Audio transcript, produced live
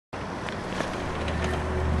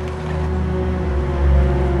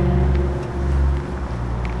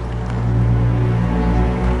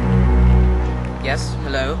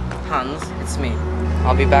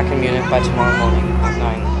I'll be back in Munich by tomorrow morning at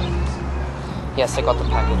 9. Yes, I got the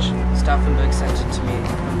package. Stauffenberg sent it to me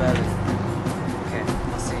from Berlin. Okay,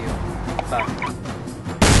 I'll see you. Bye.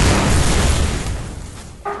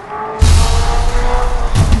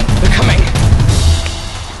 They're coming!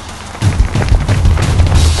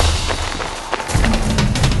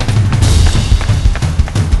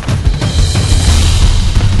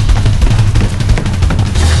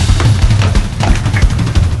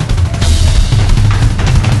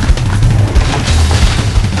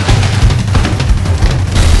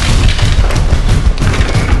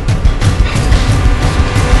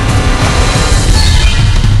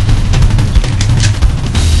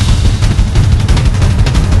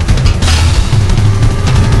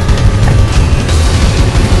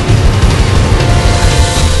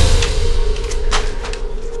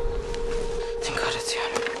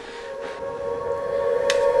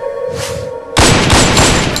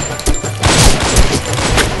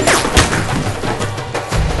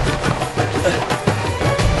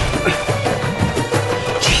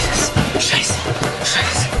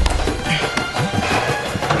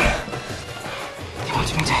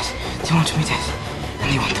 They want me dead,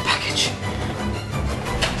 and they want the package.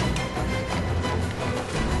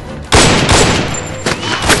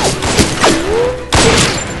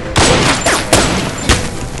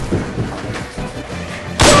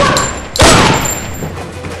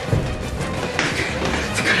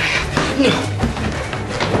 No.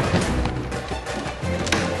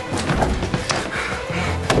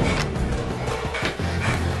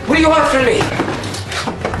 What do you want from me?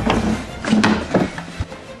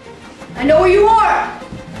 I know where you are!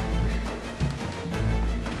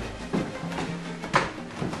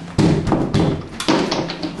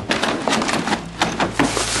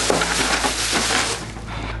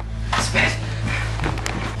 It's bad.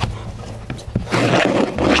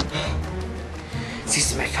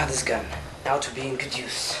 This is my father's gun, now to be in good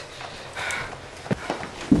use.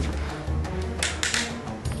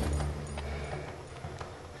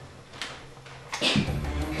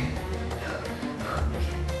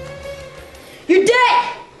 You're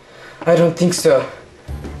dead! I don't think so.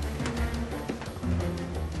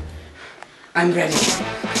 I'm ready.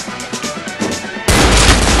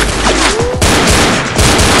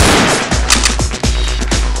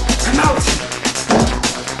 I'm out!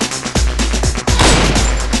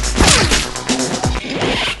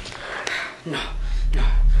 No, no.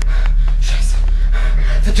 Scheiße.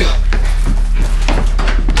 The door.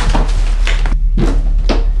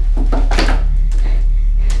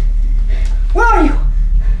 Where are you?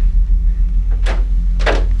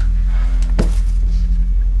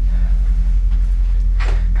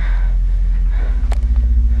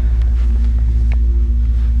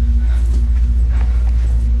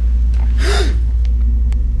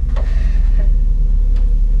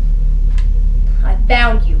 I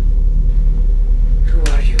found you. Who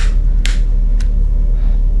are you?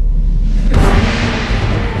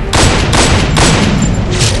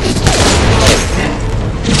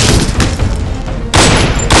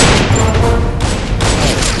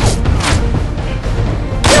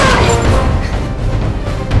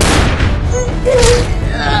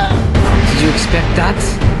 Did you expect that?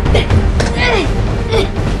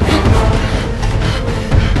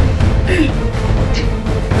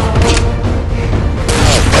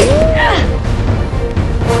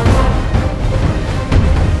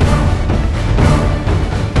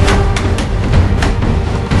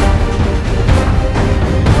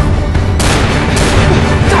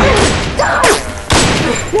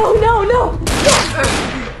 No, no, no!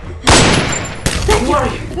 Who are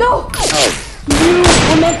you? No! You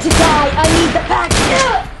were meant to die. I need the pack.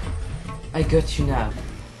 I got you now.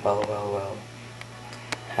 Well, well, well.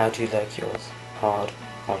 How do you like yours? Hard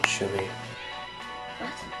or chewy?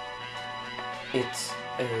 What? It's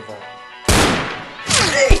over.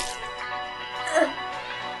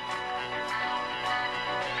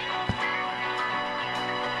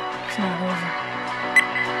 It's not over.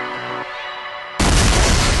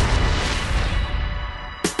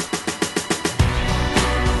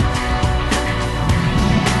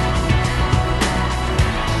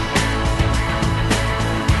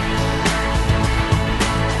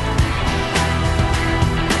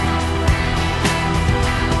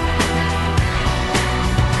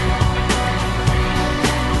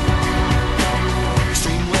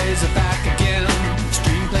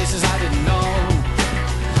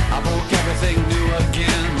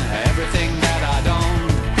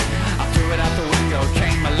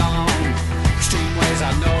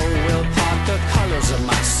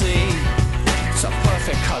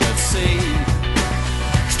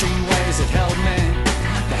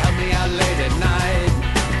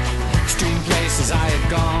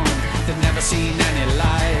 seen any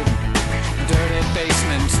light. Dirty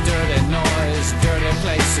basements, dirty noise, dirty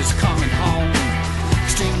places coming home.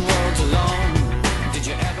 Extreme worlds alone. Did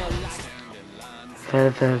you ever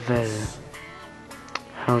Well.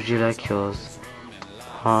 How would you like yours?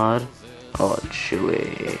 Hard or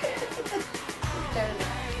chewy?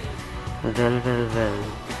 Well.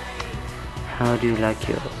 How do you like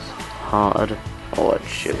yours? Hard or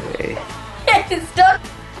chewy? Stop!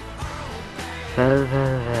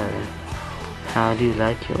 Well. How do you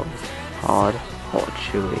like yours? Hard or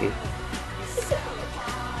chewy?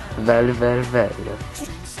 Well.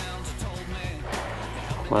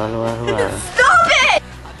 Well. Stop it!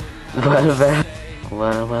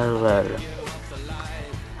 Well.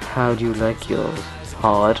 How do you like yours?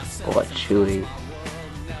 Hard or chewy?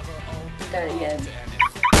 Start again.